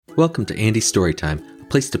Welcome to Andy's Storytime, a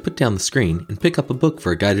place to put down the screen and pick up a book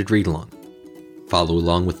for a guided read-along. Follow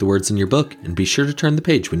along with the words in your book and be sure to turn the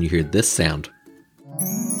page when you hear this sound.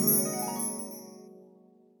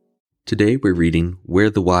 Today we're reading Where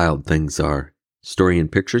the Wild Things Are, story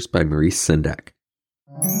and pictures by Maurice Sendak.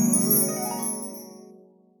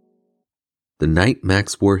 The night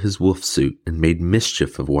Max wore his wolf suit and made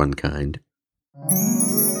mischief of one kind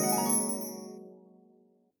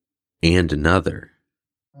and another.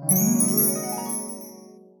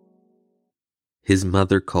 His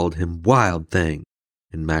mother called him Wild Thing,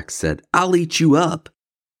 and Max said, "I'll eat you up."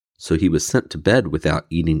 So he was sent to bed without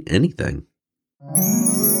eating anything.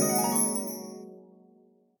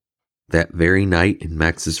 That very night in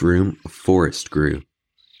Max's room, a forest grew.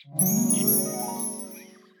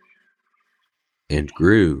 And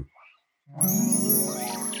grew.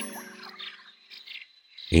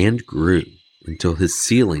 And grew. Until his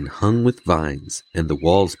ceiling hung with vines, and the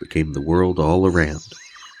walls became the world all around.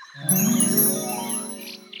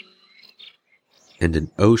 And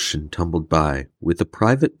an ocean tumbled by, with a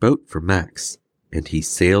private boat for Max, and he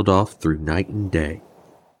sailed off through night and day.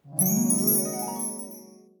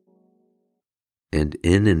 And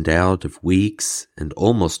in and out of weeks, and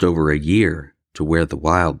almost over a year, to where the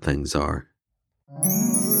wild things are.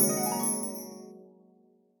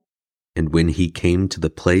 And when he came to the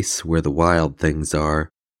place where the wild things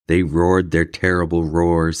are, they roared their terrible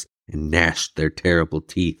roars, and gnashed their terrible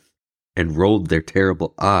teeth, and rolled their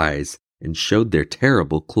terrible eyes, and showed their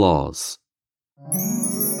terrible claws.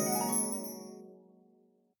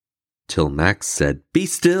 Till Max said, "Be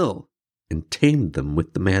still!" and tamed them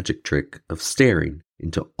with the magic trick of staring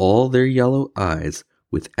into all their yellow eyes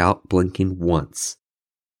without blinking once.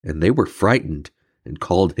 And they were frightened, and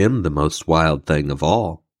called him the most wild thing of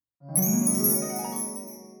all.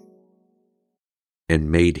 And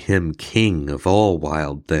made him king of all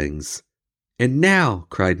wild things. "And now,"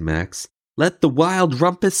 cried Max, "let the wild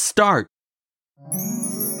rumpus start!"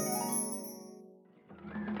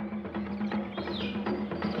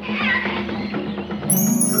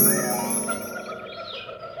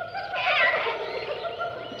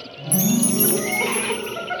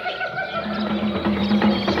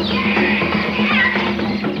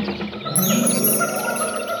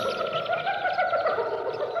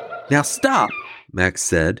 "Now stop," Max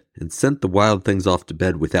said, and sent the wild things off to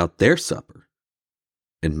bed without their supper.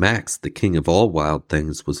 And Max, the king of all wild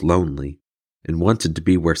things, was lonely, and wanted to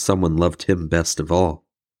be where someone loved him best of all.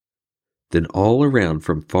 Then all around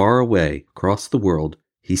from far away, across the world,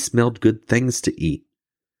 he smelled good things to eat.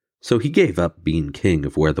 So he gave up being king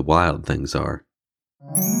of where the wild things are.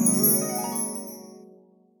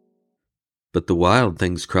 But the wild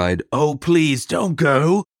things cried, "Oh, please don't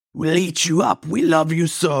go. We'll eat you up. We love you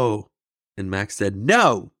so." And Max said,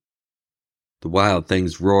 "No!" The wild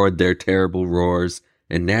things roared their terrible roars,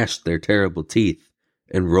 and gnashed their terrible teeth,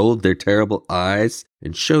 and rolled their terrible eyes,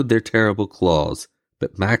 and showed their terrible claws.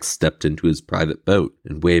 But Max stepped into his private boat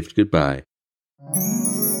and waved goodbye.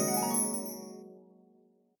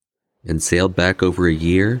 And sailed back over a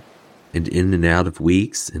year, and in and out of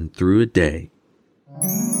weeks, and through a day.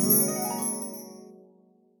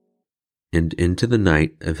 And into the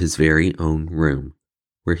night of his very own room,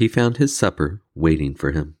 where he found his supper waiting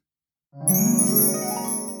for him.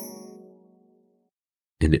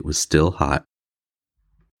 And it was still hot.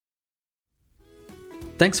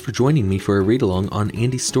 Thanks for joining me for a read-along on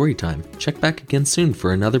Andy's Storytime. Check back again soon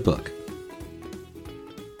for another book.